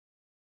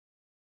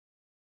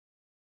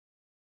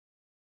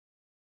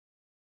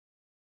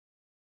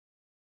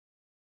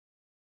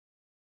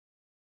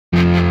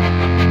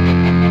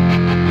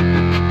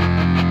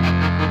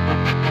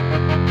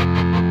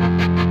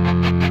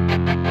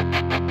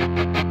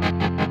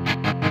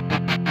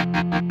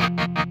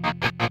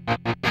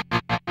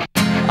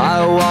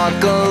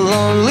walk a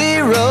lonely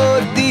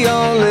road, the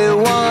only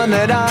one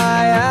that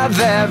I have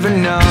ever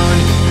known.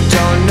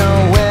 Don't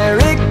know where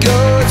it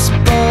goes,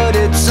 but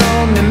it's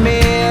home to me,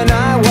 and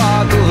I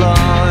walk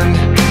alone.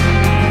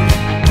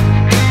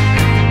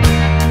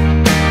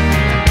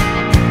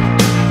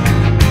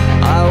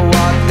 I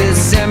walk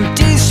this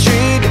empty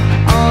street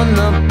on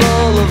the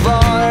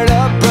boulevard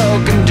of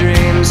broken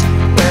dreams,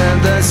 where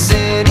the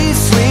city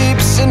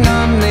sleeps and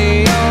I'm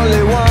the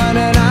only one,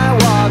 and I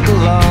walk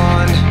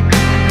alone.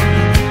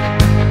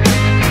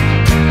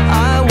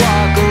 I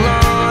walk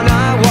alone,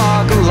 I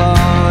walk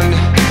alone.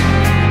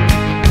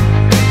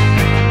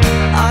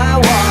 I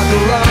walk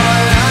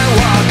alone, I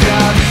walk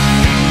up.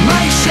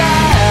 My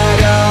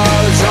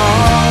shadow's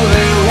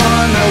only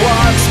one that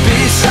walks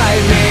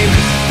beside me.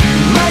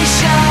 My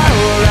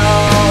shallow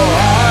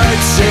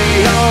heart's the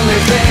only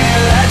thing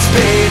that's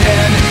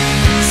beating.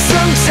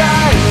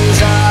 Sometimes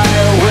I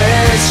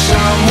wish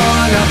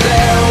someone up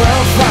there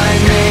will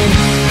find me.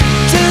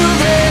 Till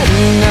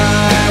then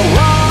I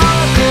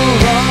walk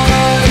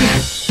alone.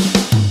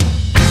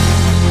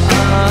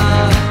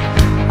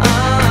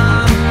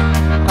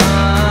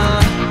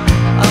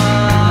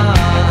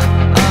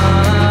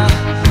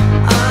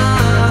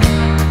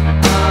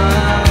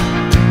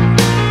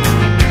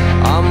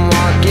 I'm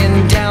walking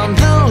down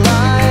the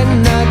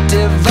line that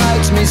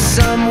divides me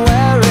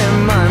somewhere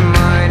in my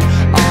mind,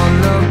 on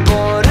the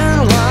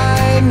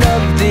borderline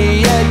of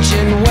the edge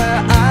and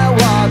where I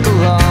walk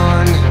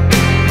alone.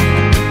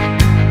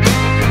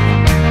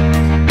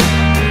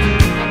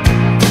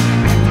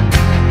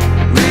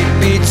 Read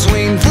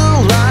between the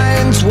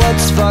lines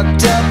what's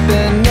fucked up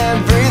and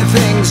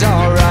everything's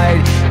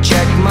alright.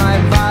 Check my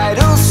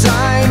vital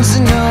signs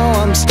and know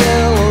I'm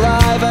still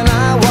alive, and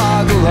I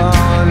walk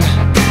alone.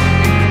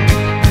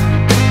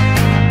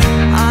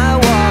 I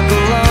walk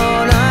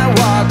alone, I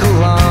walk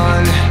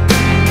alone.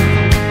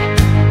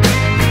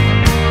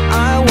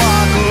 I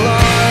walk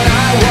alone,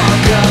 I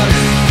walk up.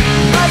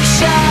 My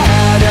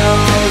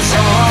shadow's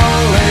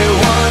only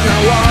one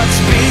that walks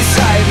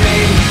beside me.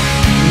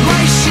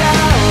 My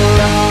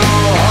shallow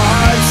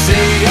heart's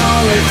the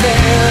only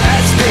thing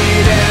that's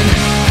beating.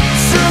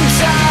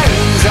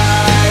 Sometimes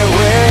I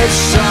wish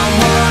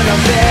someone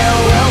up there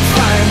will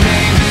find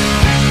me.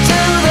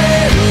 Till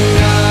then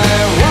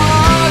I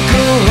walk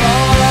alone.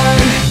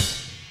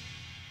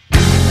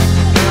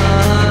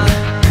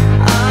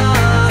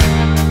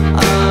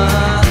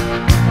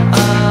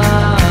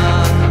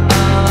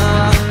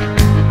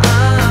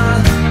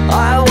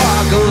 I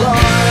walk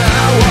alone,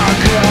 I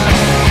walk up.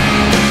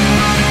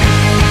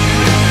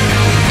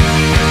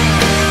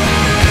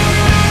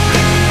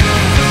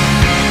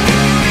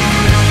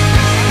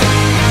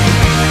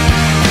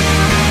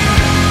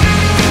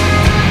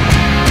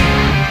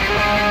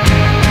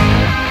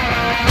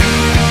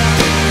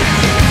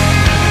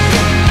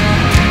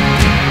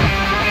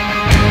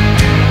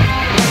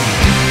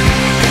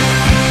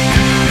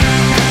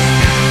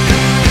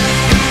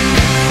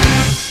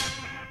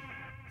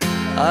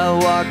 I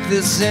walk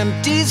this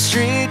empty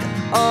street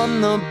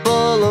on the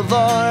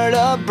boulevard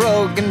of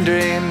broken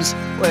dreams,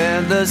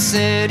 where the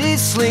city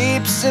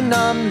sleeps and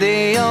I'm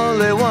the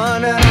only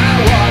one, and I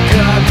walk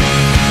up.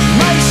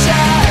 My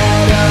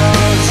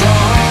shadow's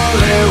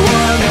only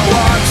one that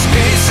walks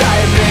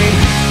beside me.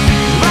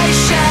 My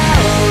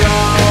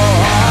shallow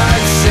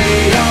heart's the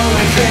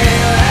only thing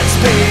that's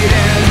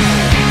beating.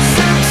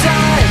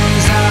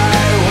 Sometimes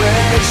I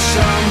wish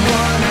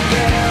someone up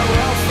there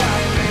will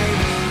find me.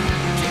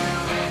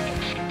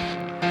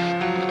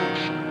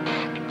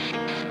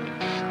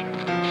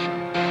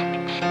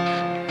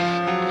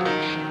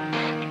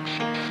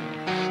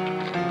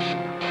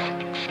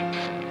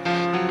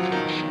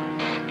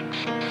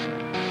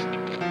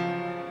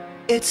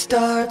 It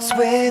starts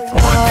with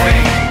One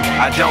thing,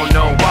 I don't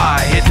know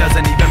why. It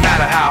doesn't even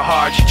matter how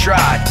hard you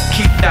try.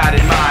 Keep that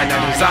in mind. I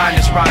designed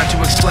this rhyme to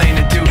explain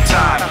in due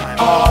time.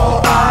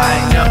 All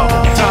I know,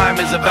 time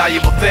is a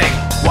valuable thing.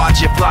 Watch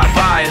it fly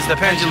by as the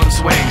pendulum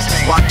swings.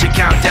 Watch it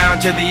count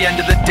down to the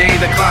end of the day.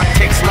 The clock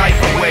takes life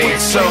away.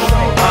 It's so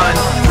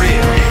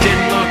unreal.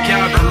 Didn't look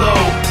out below.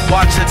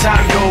 Watch the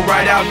time go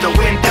right out the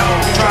window.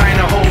 Trying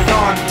to hold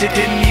on to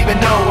didn't even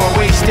know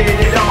I wasted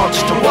it all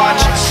just to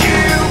watch you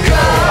go.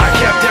 I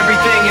kept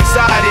everything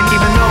inside, and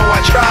even though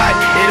I tried,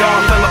 it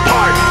all fell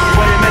apart.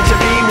 What it meant to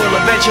be will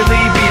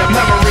eventually be a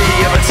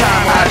memory of a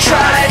time I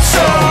tried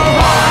so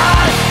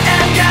hard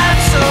and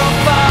got so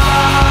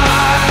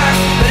far,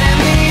 but in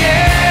the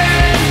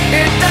end,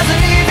 it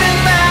doesn't even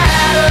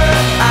matter.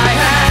 I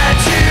had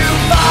to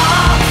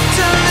fall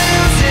to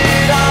lose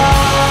it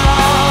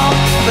all,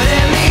 but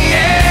in the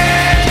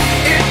end,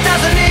 it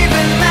doesn't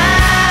even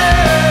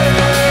matter.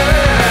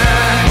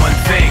 One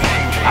thing,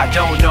 I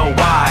don't know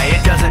why.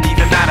 It doesn't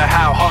even matter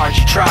how hard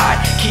you try.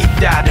 Keep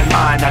that in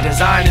mind. I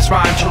designed this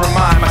rhyme to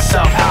remind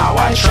myself how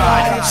I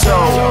tried so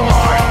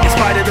hard. In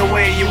spite of the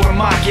way you were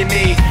mocking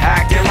me,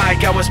 acting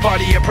like I was part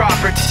of your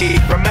property,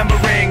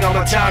 remembering all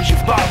the times you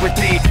fought with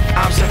me,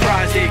 I'm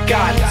surprised it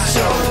got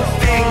so.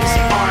 Things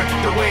aren't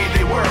the way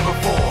they were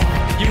before.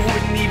 You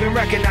wouldn't even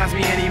recognize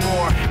me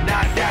anymore.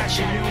 Not that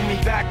you knew me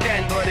back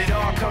then, but it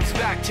all comes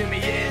back to me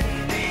in